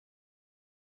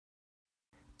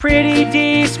Pretty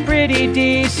Dees,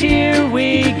 here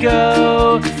we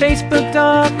go.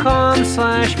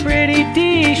 Facebook.com/Pretty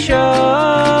D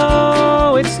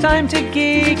Show. It's time to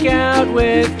geek out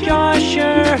with Josh,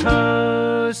 your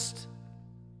host.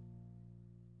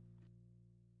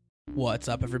 What's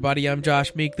up, everybody? I'm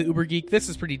Josh Meek, the Uber Geek. This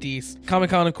is Pretty Decent.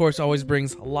 Comic-Con, of course, always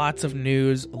brings lots of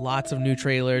news, lots of new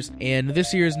trailers, and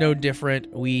this year is no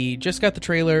different. We just got the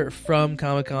trailer from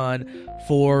Comic-Con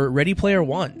for Ready Player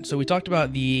One. So we talked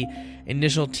about the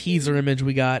initial teaser image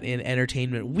we got in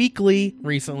Entertainment Weekly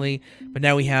recently, but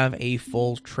now we have a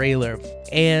full trailer.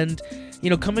 And,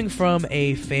 coming from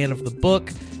a fan of the book,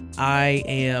 I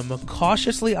am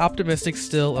cautiously optimistic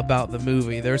still about the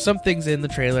movie. There are some things in the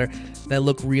trailer that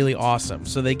look really awesome.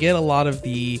 So they get a lot of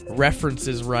the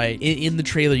references right. In the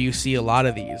trailer, you see a lot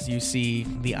of these. You see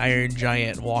the Iron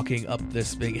Giant walking up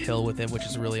this big hill with him, which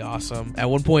is really awesome. At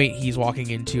one point, he's walking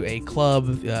into a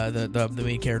club. The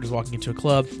main character is walking into a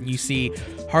club. You see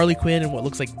Harley Quinn and what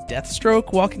looks like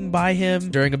Deathstroke walking by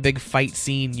him. During a big fight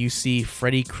scene, you see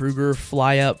Freddy Krueger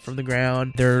fly up from the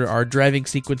ground. There are driving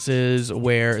sequences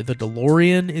where the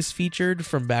DeLorean is featured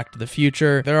from Back to the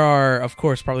Future. There are, of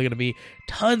course, probably going to be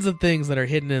tons of things that are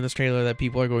hidden in this trailer that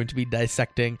people are going to be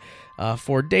dissecting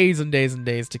for days and days and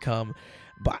days to come.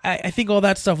 But I think all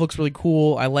that stuff looks really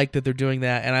cool. I like that they're doing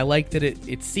that, and I like that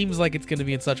it seems like it's going to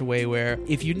be in such a way where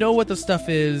if you know what the stuff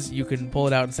is, you can pull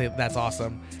it out and say, that's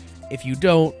awesome. If you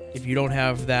don't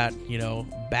have that,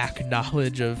 back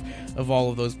knowledge of all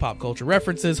of those pop culture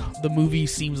references, the movie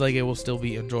seems like it will still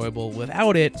be enjoyable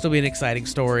without it. Still be an exciting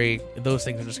story. Those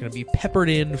things are just going to be peppered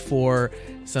in for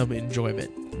some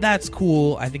enjoyment. That's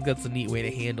cool. I think that's a neat way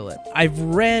to handle it. I've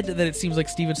read that it seems like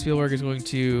Steven Spielberg is going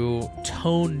to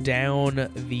tone down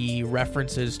the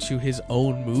references to his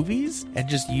own movies and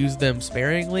just use them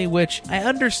sparingly, which I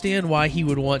understand why he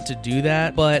would want to do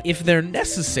that. But if they're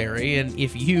necessary, and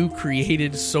if you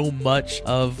created so much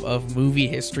of movie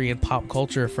history and pop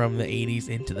culture from the 80s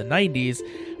into the 90s,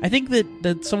 I think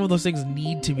that some of those things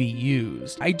need to be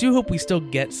used. I do hope we still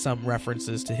get some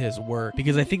references to his work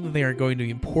because I think that they are going to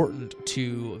be important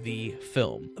to the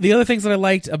film. The other things that I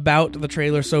liked about the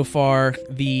trailer so far,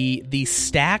 the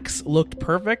stacks looked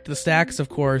perfect. The stacks, of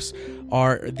course,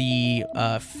 are the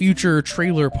future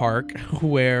trailer park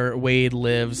where Wade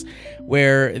lives,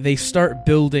 where they start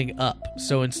building up.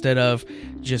 So instead of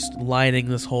just lining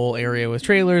this whole area with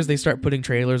trailers, they start putting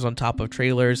trailers on top of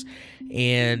trailers,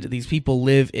 and these people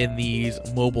live in these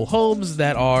mobile homes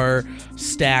that are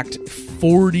stacked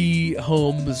 40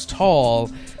 homes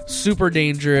tall. Super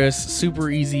dangerous, super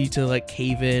easy to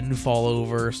cave in, fall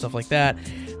over, stuff like that.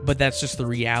 But that's just the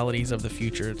realities of the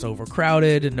future. It's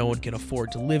overcrowded and no one can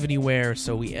afford to live anywhere,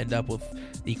 so we end up with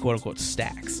the quote-unquote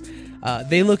stacks.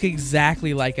 They look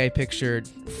exactly like I pictured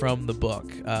from the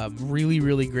book. Really,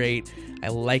 really great. I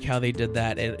like how they did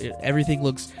that. Everything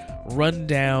looks run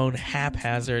down,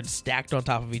 haphazard, stacked on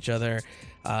top of each other.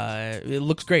 It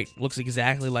looks great. It looks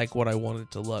exactly like what I wanted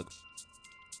it to look.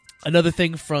 Another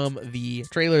thing from the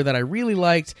trailer that I really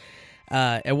liked,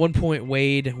 at one point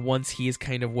Wade, once he is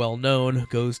kind of well known,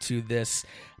 goes to this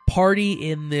party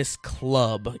in this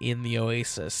club in the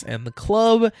Oasis, and the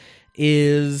club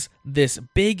is this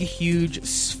big, huge,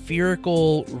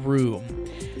 spherical room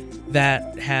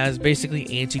that has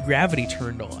basically anti-gravity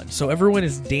turned on. So everyone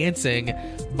is dancing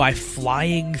by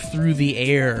flying through the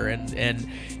air, and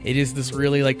it is this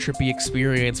really trippy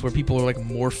experience where people are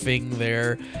morphing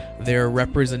their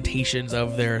representations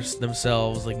of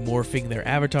themselves, morphing their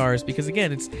avatars, because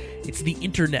again, it's the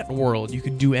internet world. You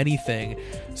can do anything.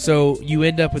 So you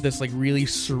end up with this really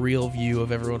surreal view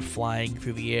of everyone flying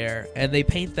through the air, and they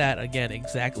paint that again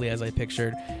exactly as I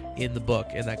pictured in the book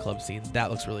in that club scene.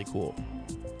 That looks really cool.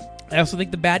 I also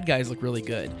think the bad guys look really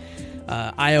good.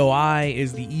 IOI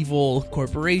is the evil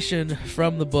corporation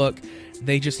from the book.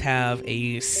 They just have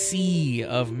a sea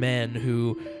of men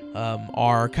who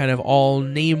are kind of all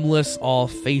nameless, all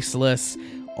faceless,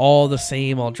 all the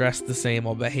same, all dressed the same,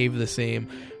 all behave the same,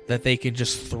 that they can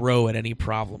just throw at any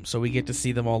problem. So we get to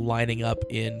see them all lining up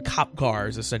in cop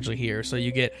cars essentially here. So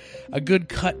you get a good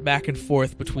cut back and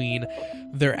forth between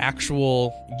their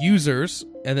actual users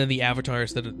and then the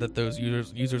avatars that those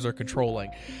users are controlling.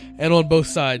 And on both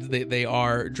sides, they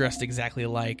are dressed exactly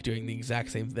alike, doing the exact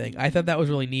same thing. I thought that was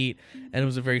really neat, and it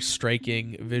was a very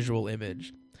striking visual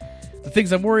image. The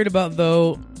things I'm worried about,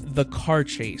 though, the car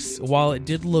chase. While it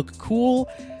did look cool,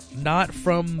 not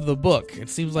from the book. It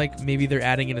seems like maybe they're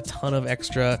adding in a ton of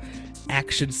extra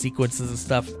action sequences and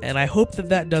stuff, and I hope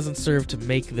that doesn't serve to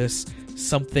make this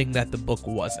something that the book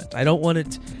wasn't. I don't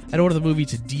want the movie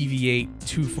to deviate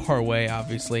too far away,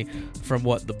 obviously, from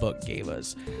what the book gave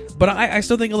us. But I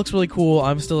still think it looks really cool.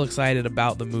 I'm still excited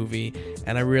about the movie,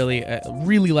 and I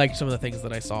really liked some of the things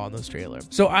that I saw in this trailer.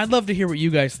 So I'd love to hear what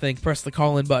you guys think. Press the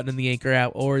call-in button in the Anchor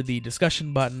app or the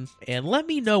discussion button, and let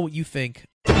me know what you think.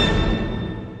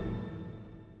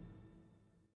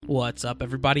 What's up,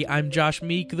 everybody? I'm Josh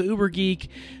Meek, the Uber Geek.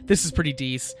 This is Pretty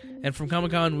Decent, and from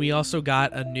Comic-Con, we also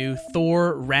got a new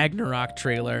Thor Ragnarok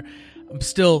trailer. I'm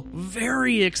still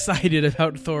very excited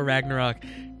about Thor Ragnarok.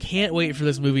 Can't wait for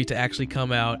this movie to actually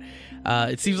come out.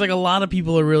 It seems like a lot of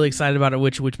people are really excited about it,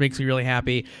 which makes me really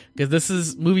happy, because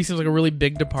this movie seems like a really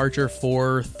big departure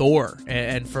for Thor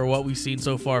and for what we've seen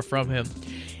so far from him.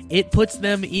 It puts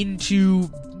them into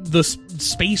the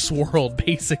space world,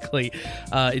 basically.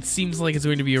 It seems like it's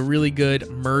going to be a really good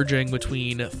merging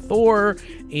between Thor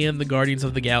and the Guardians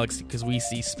of the Galaxy, because we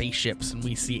see spaceships and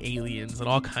we see aliens and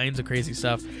all kinds of crazy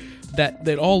stuff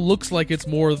that all looks like it's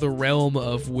more the realm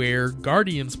of where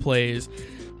Guardians plays,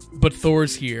 but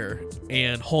Thor's here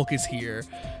and Hulk is here.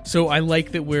 So I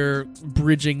like that we're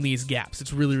bridging these gaps.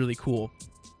 It's really, really cool.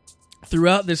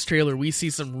 Throughout this trailer, we see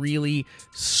some really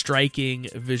striking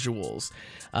visuals.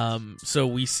 So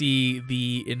we see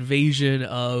the invasion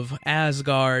of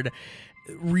Asgard,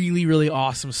 really, really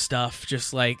awesome stuff,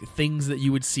 just like things that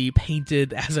you would see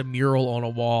painted as a mural on a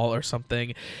wall or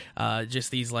something.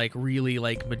 Just these like really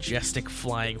like majestic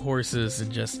flying horses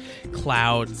and just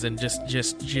clouds and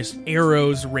just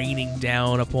arrows raining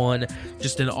down upon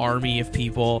just an army of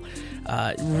people.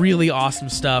 Really awesome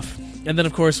stuff. And then,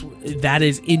 of course, that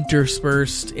is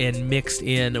interspersed and mixed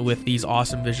in with these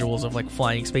awesome visuals of like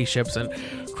flying spaceships and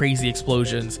crazy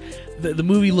explosions. The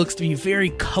movie looks to be very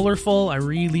colorful. I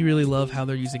really, really love how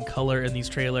they're using color in these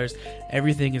trailers.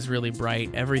 Everything is really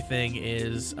bright. Everything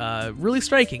is really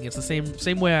striking. It's the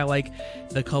same way I like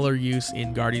the color use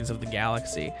in Guardians of the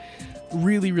Galaxy.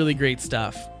 Really, really great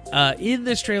stuff. In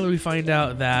this trailer, we find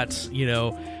out that,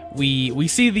 we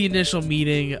see the initial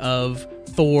meeting of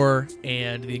Thor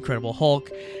and the Incredible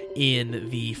Hulk in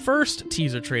the first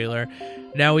teaser trailer.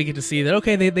 Now we get to see that,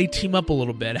 okay, they team up a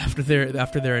little bit after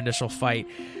their initial fight.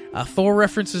 Thor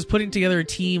references putting together a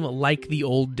team like the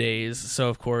old days, so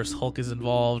of course Hulk is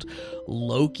involved.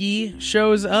 Loki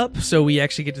shows up, so we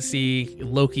actually get to see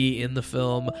Loki in the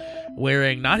film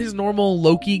wearing not his normal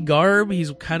Loki garb.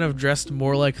 He's kind of dressed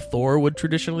more like Thor would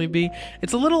traditionally be.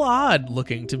 It's a little odd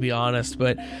looking, to be honest,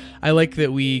 but I like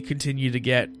that we continue to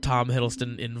get Tom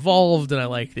Hiddleston involved, and I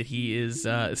like that he is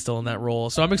still in that role.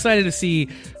 So I'm excited to see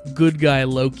good guy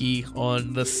Loki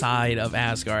on the side of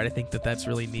Asgard. I think that's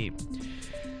really neat.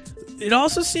 It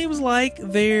also seems like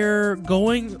they're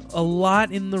going a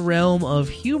lot in the realm of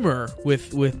humor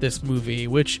with this movie,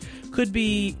 which could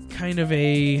be kind of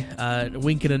a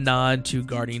wink and a nod to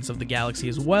Guardians of the Galaxy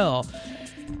as well.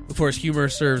 Of course, humor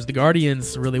serves the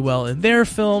Guardians really well in their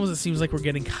films. It seems like we're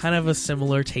getting kind of a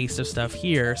similar taste of stuff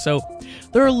here. So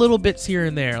there are little bits here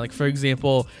and there. Like, for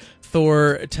example,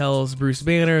 Thor tells Bruce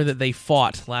Banner that they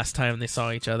fought last time they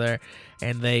saw each other,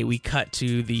 and we cut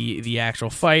to the actual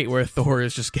fight where Thor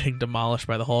is just getting demolished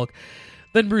by the Hulk.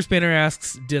 Then Bruce Banner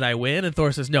asks, "Did I win?" And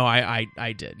Thor says, "No, I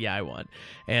did. Yeah, I won."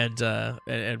 And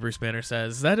Bruce Banner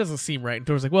says, "That doesn't seem right." And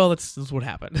Thor's like, "Well, that's what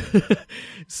happened."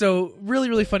 So really,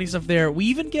 really funny stuff there. We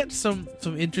even get some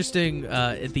interesting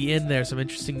at the end there, some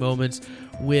interesting moments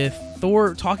with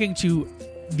Thor talking to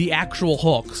the actual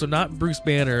Hulk. So not Bruce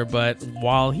Banner, but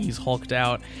while he's hulked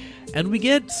out. And we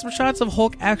get some shots of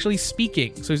Hulk actually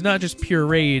speaking. So he's not just pure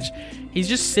rage. He's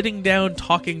just sitting down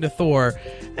talking to Thor.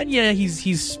 And yeah,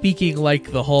 he's speaking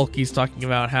like the Hulk. He's talking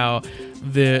about how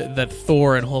that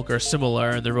Thor and Hulk are similar,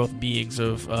 and they're both beings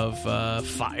of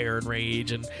fire and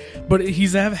rage. But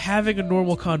he's having a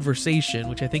normal conversation,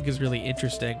 which I think is really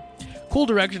interesting. Cool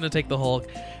direction to take the Hulk.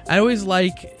 I always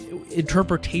like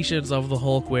interpretations of the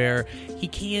Hulk where he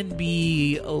can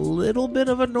be a little bit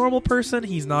of a normal person.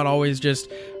 He's not always just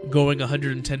going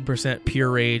 110%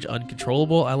 pure rage,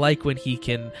 uncontrollable. I like when he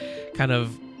can kind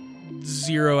of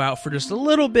zero out for just a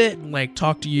little bit and like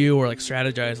talk to you or like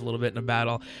strategize a little bit in a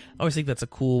battle. I always think that's a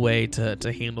cool way to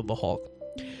handle the Hulk.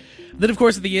 Then, of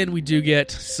course, at the end, we do get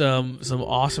some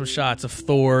awesome shots of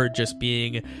Thor just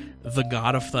being the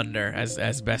god of thunder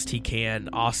as best he can.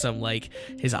 Awesome, like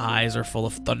his eyes are full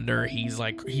of thunder. He's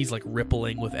like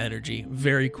rippling with energy.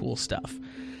 Very cool stuff.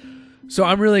 So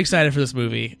I'm really excited for this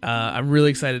movie. I'm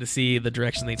really excited to see the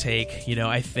direction they take.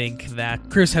 I think that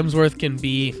Chris Hemsworth can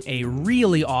be a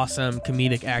really awesome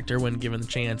comedic actor when given the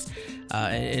chance.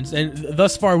 and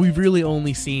thus far we've really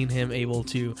only seen him able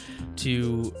to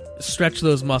stretch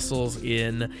those muscles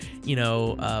in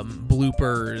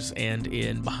bloopers and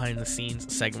in behind the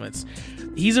scenes segments.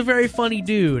 He's a very funny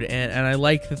dude, and I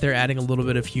like that they're adding a little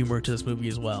bit of humor to this movie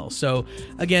as well. So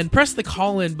again, press the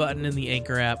call in button in the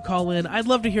Anchor app. Call in. I'd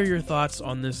love to hear your thoughts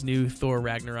on this new Thor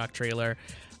Ragnarok trailer.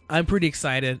 I'm pretty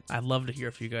excited. I'd love to hear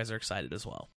if you guys are excited as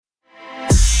well.